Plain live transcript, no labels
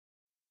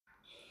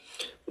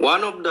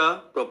One of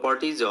the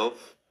properties of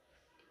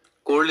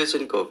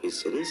correlation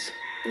coefficients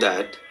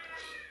that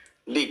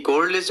the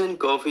correlation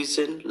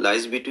coefficient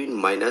lies between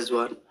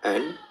 -1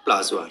 and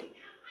 +1,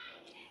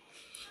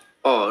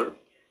 or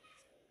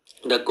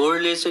the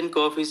correlation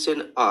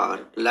coefficient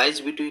R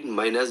lies between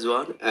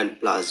 -1 and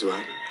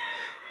 +1,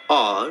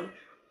 or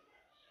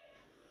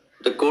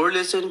the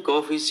correlation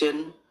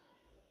coefficient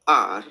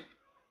R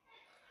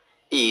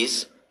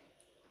is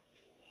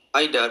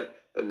either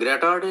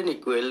greater than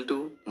equal to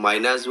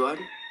 -1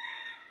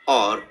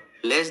 or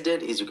less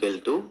than is equal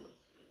to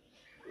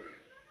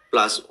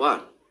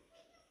 +1.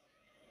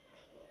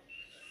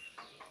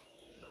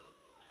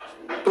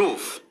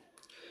 Proof.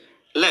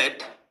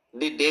 Let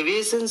the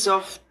deviations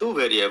of two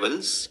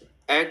variables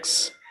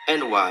x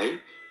and y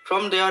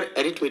from their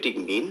arithmetic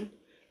mean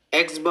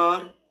x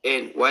bar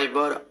and y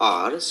bar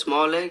are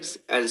small x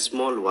and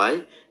small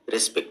y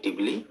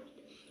respectively,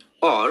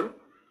 or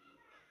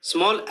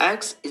small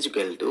x is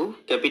equal to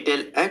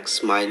capital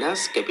X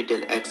minus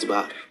capital X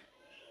bar,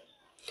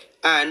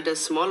 and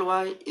small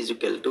y is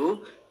equal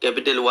to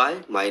capital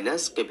Y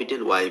minus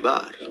capital Y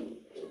bar.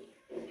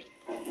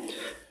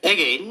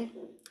 Again,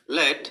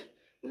 let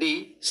the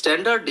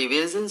standard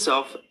deviations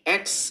of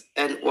x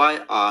and y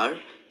are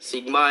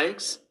sigma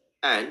x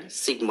and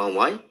sigma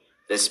y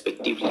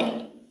respectively.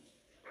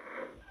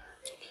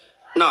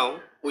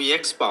 Now we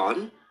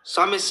expand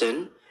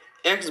summation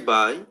x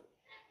by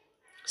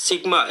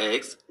sigma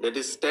x, that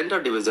is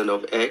standard division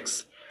of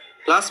x,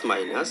 plus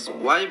minus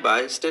y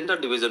by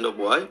standard division of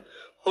y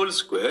whole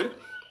square,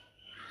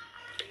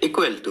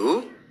 equal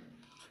to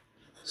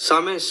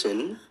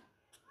summation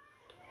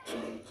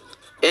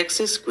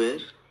x square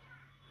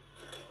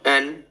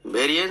and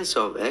variance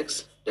of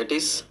x, that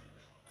is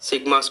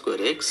sigma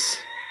square x,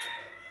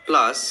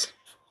 plus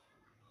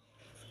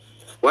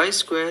y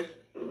square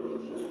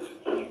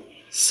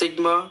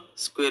sigma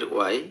square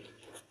y,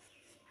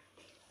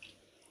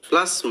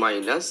 plus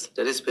minus,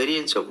 that is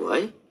variance of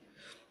y,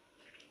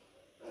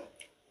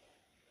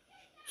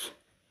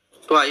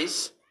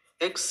 twice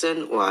x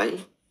and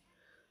y,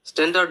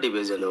 standard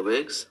division of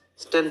x,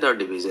 standard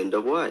division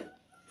of y.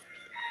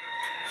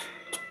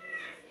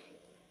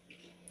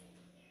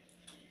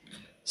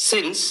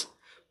 Since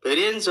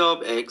variance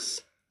of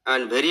x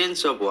and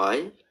variance of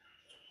y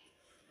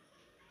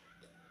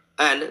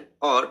and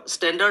or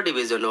standard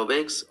division of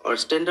x or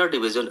standard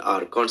division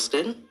are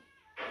constant,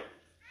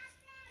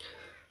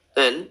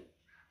 then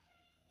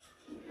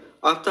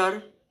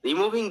after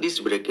removing this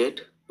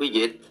bracket we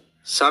get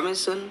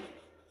summation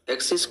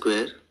x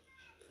square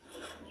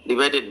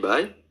divided by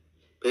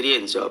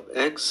variance of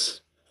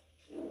x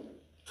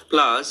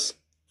plus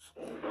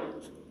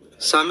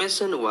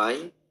summation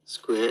y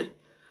square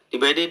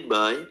divided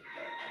by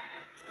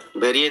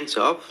variance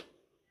of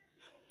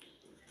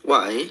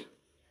y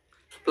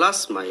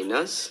plus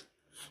minus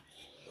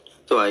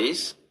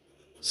twice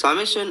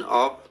summation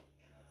of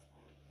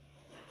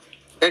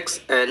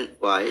x and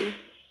y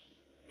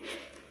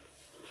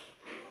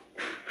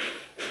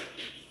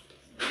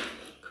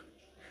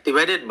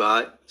divided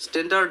by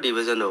standard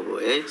division of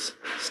x,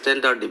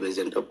 standard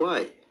division of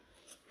y.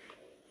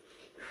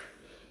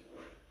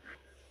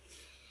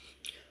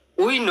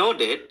 We know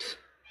that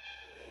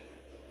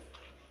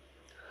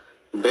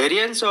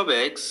variance of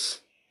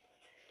x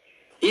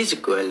is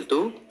equal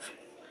to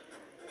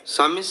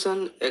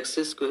summation x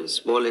square,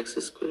 small x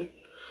square,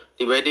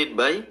 divided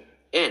by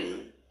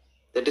n,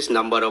 that is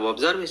number of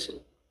observation,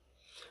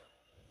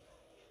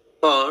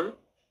 or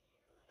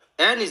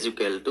n is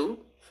equal to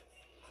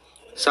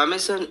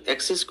summation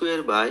x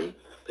square by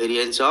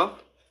variance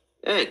of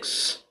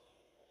x,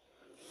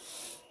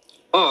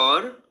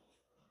 or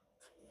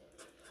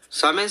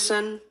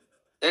summation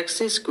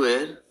x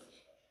square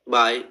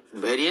by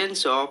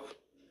variance of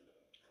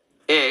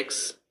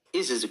x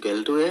is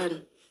equal to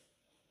n.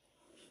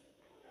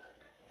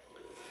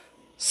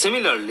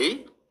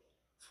 Similarly,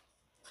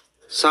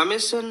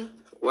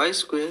 summation y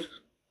square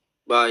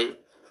by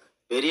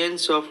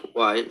variance of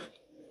y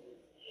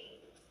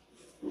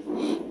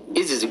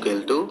is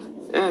equal to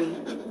n.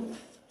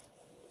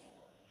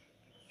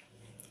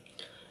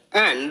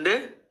 And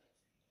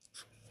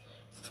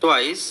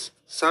twice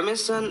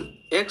summation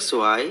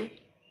xy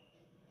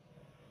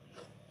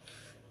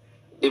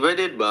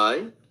divided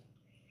by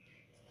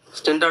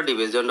standard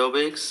division of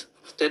x,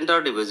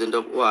 standard division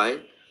of y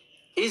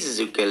is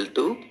equal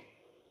to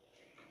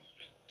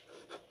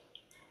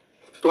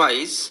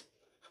twice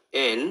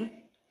n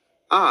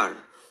r.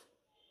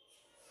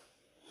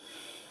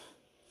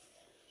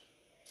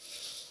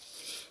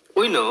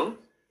 We know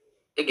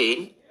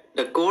again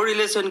the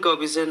correlation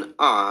coefficient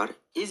r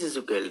is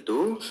equal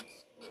to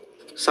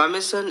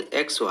summation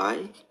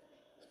xy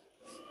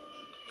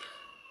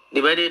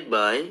divided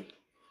by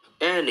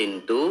n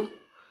into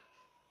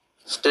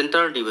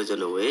standard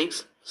division of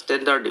x,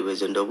 standard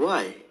division of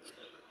y.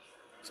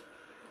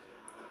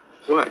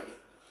 Right.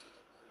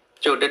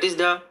 So that is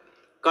the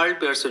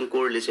Karl-Pearson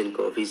correlation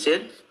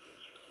coefficient,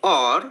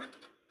 or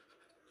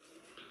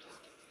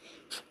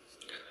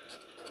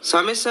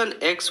summation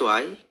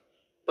xy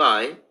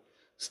by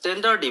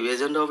standard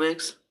deviation of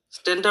x,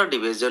 standard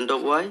deviation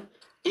of y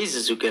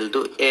is equal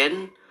to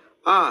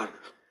NR,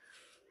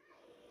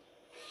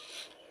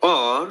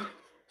 or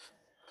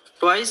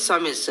twice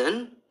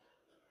summation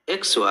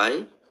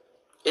xy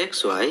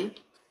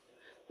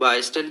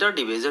by standard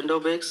division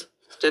of x,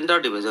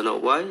 standard division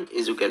of y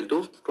is equal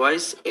to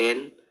twice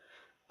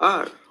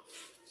NR.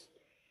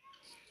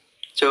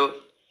 So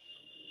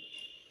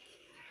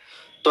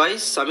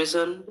twice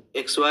summation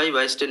xy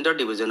by standard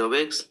division of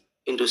x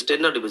into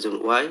standard division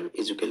of y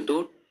is equal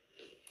to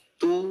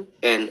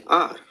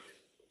 2NR.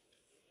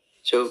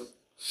 So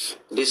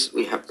this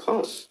we have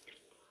found.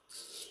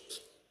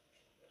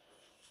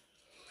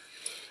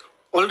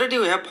 Already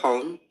we have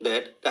found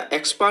that the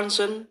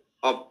expansion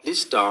of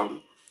this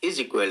term is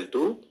equal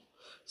to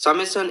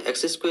summation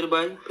x square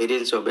by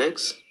variance of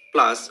x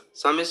plus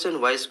summation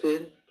y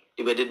square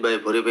divided by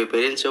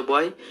variance of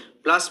y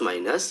plus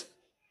minus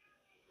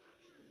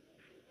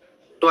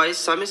twice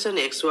summation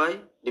xy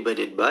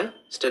divided by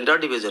standard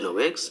division of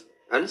x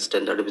and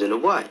standard division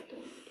of y.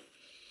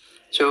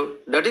 So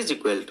that is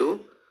equal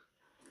to,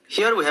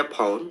 here we have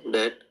found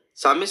that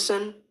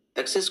summation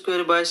x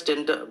square by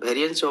standard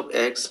variance of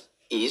x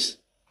is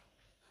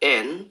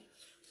n.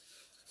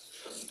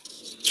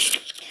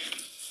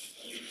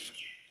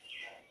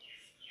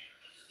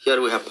 Here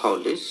we have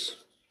found this.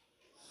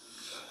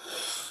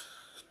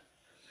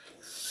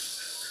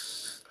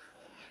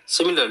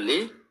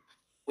 Similarly,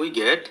 we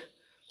get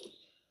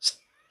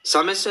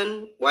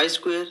summation y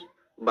square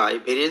by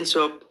variance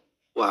of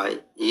y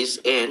is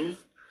n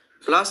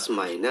plus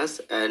minus,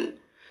 and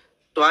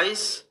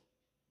twice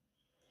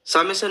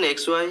summation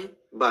xy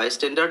by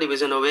standard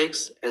division of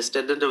x and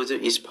standard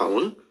division is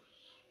found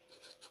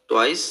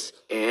twice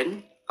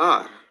n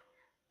r.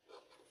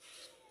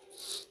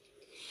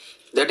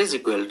 That is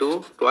equal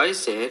to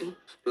twice n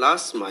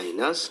plus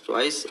minus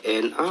twice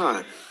n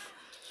r,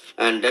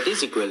 and that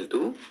is equal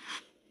to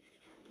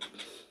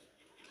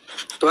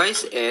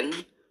twice n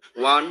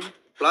 1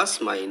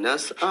 plus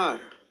minus r.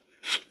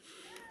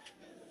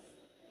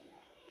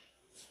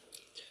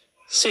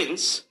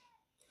 Since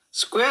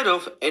square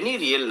of any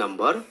real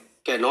number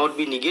cannot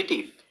be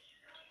negative,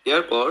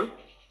 therefore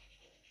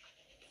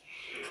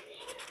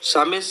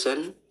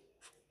summation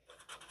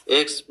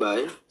x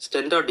by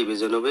standard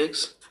division of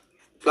x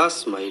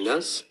plus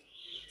minus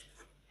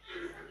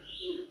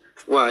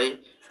y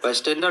by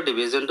standard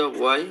division of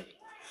y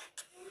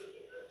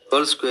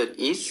whole square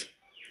is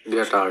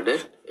greater than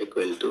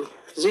equal to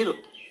 0.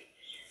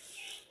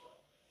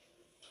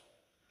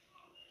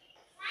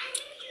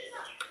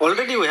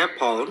 Already we have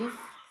found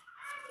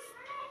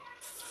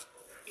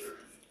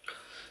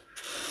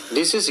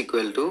this is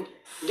equal to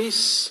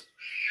this.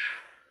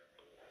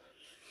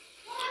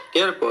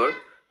 Therefore,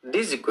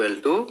 this is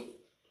equal to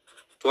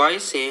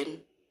twice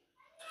n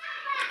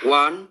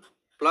 1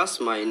 plus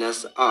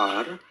minus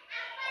r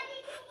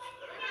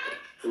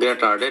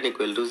greater than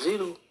equal to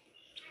 0,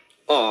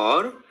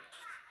 or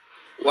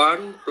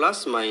 1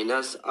 plus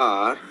minus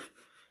r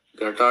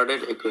greater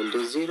than equal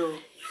to 0.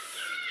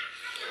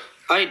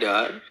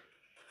 Either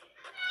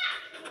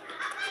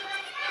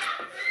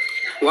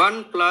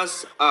 1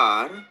 plus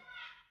r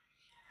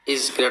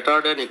is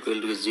greater than equal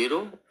to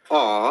 0,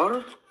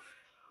 or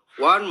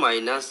 1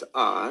 minus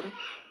r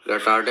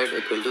greater than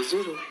equal to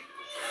 0.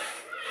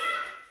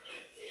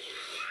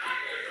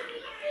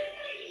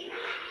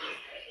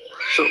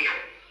 So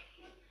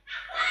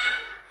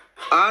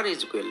r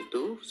is equal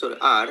to,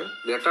 r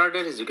greater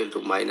than is equal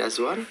to minus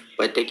 1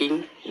 by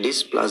taking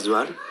this plus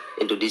 1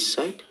 into this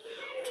side,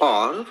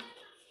 or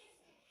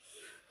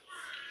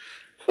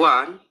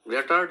 1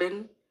 greater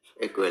than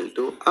equal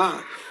to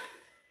r.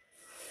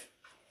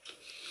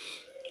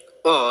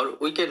 Or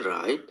we can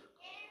write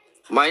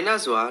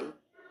minus 1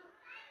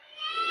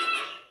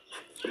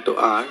 to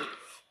r,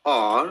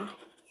 or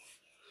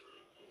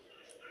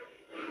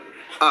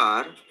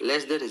r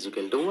less than is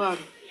equal to 1.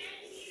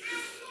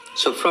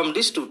 So from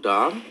these two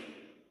terms,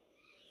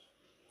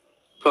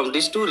 from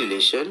these two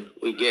relation,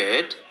 we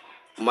get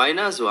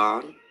minus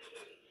 1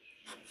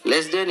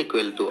 less than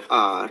equal to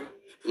r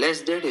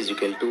less than is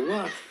equal to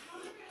 1.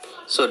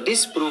 So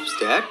this proves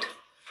that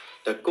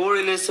the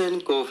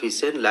correlation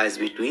coefficient lies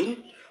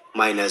between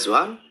minus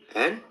 1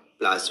 and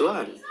plus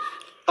 1,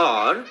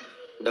 or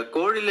the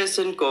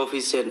correlation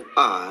coefficient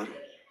r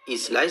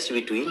is lies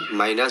between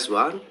minus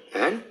 1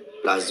 and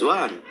plus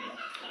 1.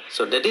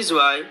 So that is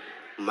why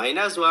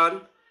minus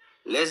 1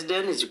 less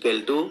than is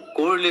equal to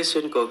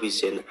correlation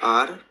coefficient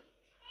r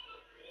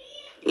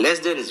less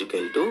than is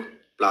equal to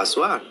plus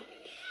 1.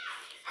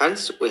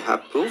 Hence, we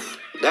have proof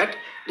that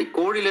the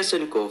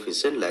correlation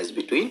coefficient lies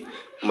between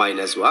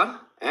minus 1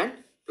 and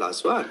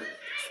plus 1.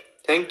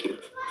 Thank you.